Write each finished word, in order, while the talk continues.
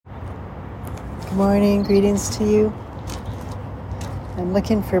Good morning, greetings to you. I'm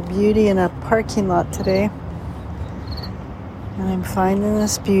looking for beauty in a parking lot today, and I'm finding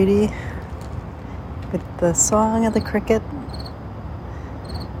this beauty with the song of the cricket,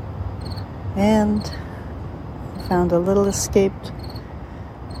 and I found a little escaped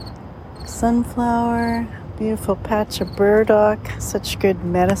sunflower, beautiful patch of burdock, such good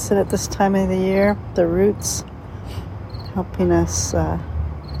medicine at this time of the year, the roots helping us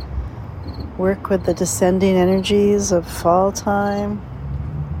work with the descending energies of fall time.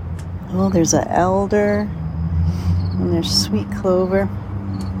 Oh, there's an elder, and there's sweet clover.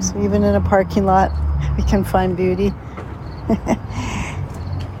 So even in a parking lot, we can find beauty.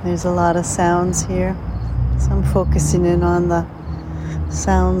 There's a lot of sounds here. So I'm focusing in on the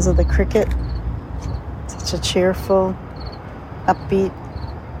sounds of the cricket. Such a cheerful, upbeat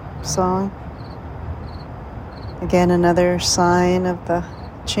song. Again, another sign of the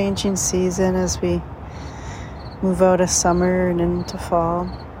changing season as we move out of summer and into fall.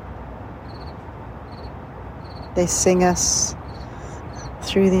 They sing us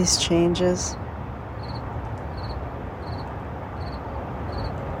through these changes.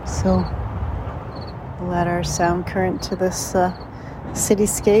 So we'll add our sound current to this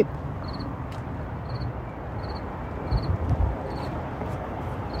cityscape.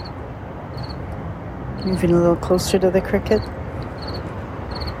 Moving a little closer to the cricket.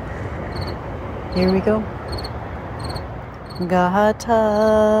 Here we go. Gata,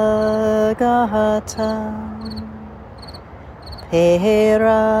 gata,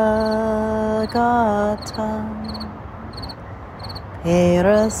 pera gata,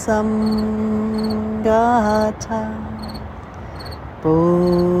 perasam gata,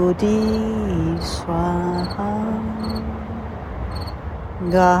 bodhi swaha.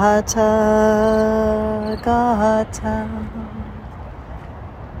 Gata, gata,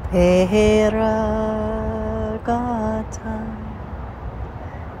 pera gata,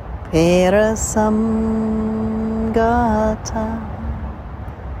 perasam gata,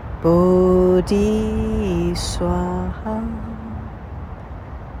 bodhi swaha.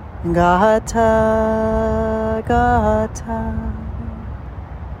 Gata, gata,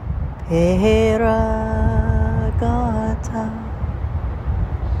 pera gata,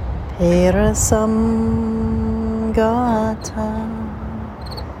 perasam gata,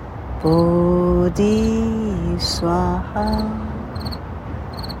 bodhi swaha.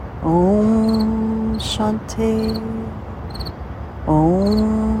 Om Shanti,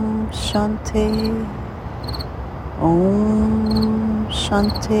 Om Shanti, Om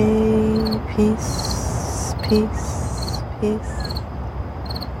Shanti. Peace, peace, peace.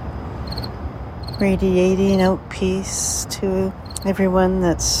 Radiating out peace to everyone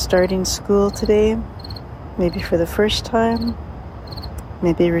that's starting school today, maybe for the first time,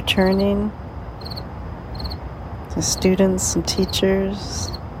 maybe returning, to students and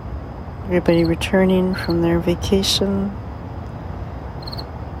teachers, everybody returning from their vacation,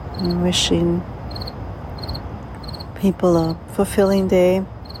 and wishing people a fulfilling day,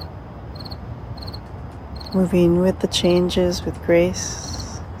 moving with the changes with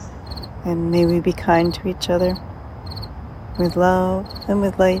grace, and may we be kind to each other, with love and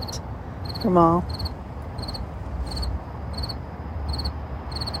with light from all.